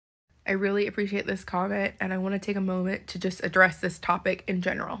I really appreciate this comment, and I want to take a moment to just address this topic in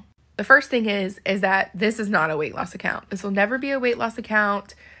general. The first thing is that this is not a weight loss account. This will never be a weight loss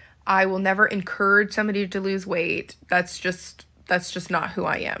account. I will never encourage somebody to lose weight. That's just not who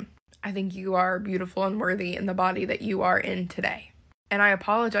I am. I think you are beautiful and worthy in the body that you are in today. And I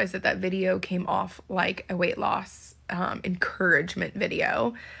apologize that video came off like a weight loss encouragement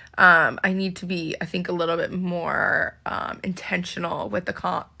video. I need to be, I think, a little bit more intentional with the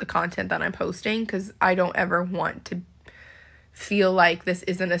content that I'm posting, because I don't ever want to feel like this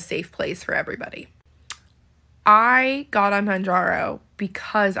isn't a safe place for everybody. I got on Mounjaro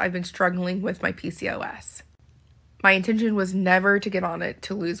because I've been struggling with my PCOS. My intention was never to get on it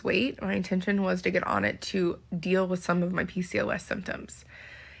to lose weight. My intention was to get on it to deal with some of my PCOS symptoms.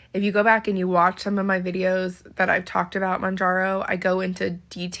 If you go back and you watch some of my videos that I've talked about Mounjaro, I go into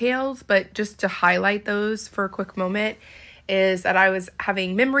details, but just to highlight those for a quick moment is that I was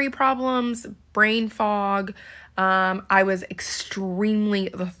having memory problems, brain fog. I was extremely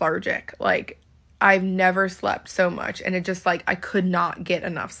lethargic. Like, I've never slept so much, and it just, like, I could not get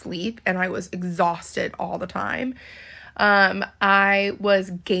enough sleep, and I was exhausted all the time. I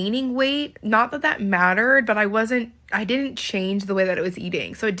was gaining weight. Not that that mattered, but I didn't change the way that I was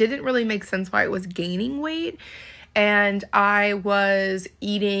eating. So it didn't really make sense why I was gaining weight. And I was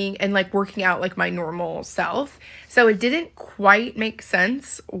eating and like working out like my normal self. So it didn't quite make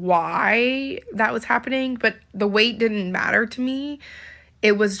sense why that was happening, but the weight didn't matter to me.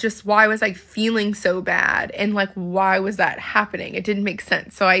 It was just, why was I feeling so bad? And like, why was that happening? It didn't make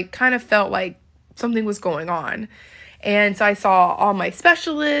sense. So I kind of felt like something was going on. And so I saw all my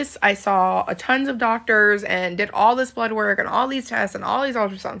specialists, I saw tons of doctors, and did all this blood work and all these tests and all these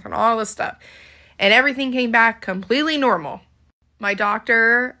ultrasounds and all this stuff. And everything came back completely normal. My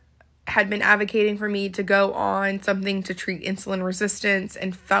doctor had been advocating for me to go on something to treat insulin resistance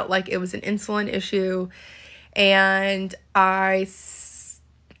and felt like it was an insulin issue. And I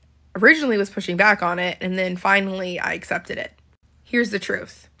originally was pushing back on it, and then finally I accepted it. Here's the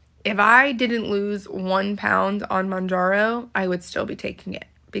truth. If I didn't lose 1 pound on Mounjaro, I would still be taking it,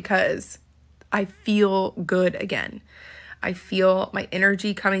 because I feel good again. I feel my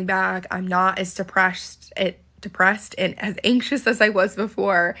energy coming back. I'm not as depressed and as anxious as I was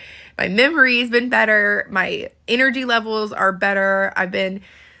before. My memory's been better. My energy levels are better. I've been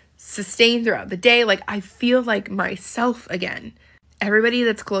sustained throughout the day. Like, I feel like myself again. Everybody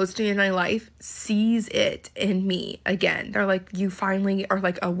that's close to me in my life sees it in me again. They're like, you finally are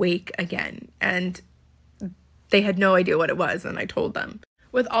like awake again. And they had no idea what it was, and I told them.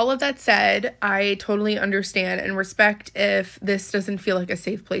 With all of that said, I totally understand and respect if this doesn't feel like a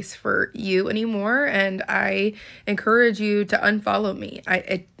safe place for you anymore, and I encourage you to unfollow me.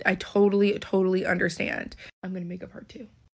 I totally understand. I'm going to make a part 2.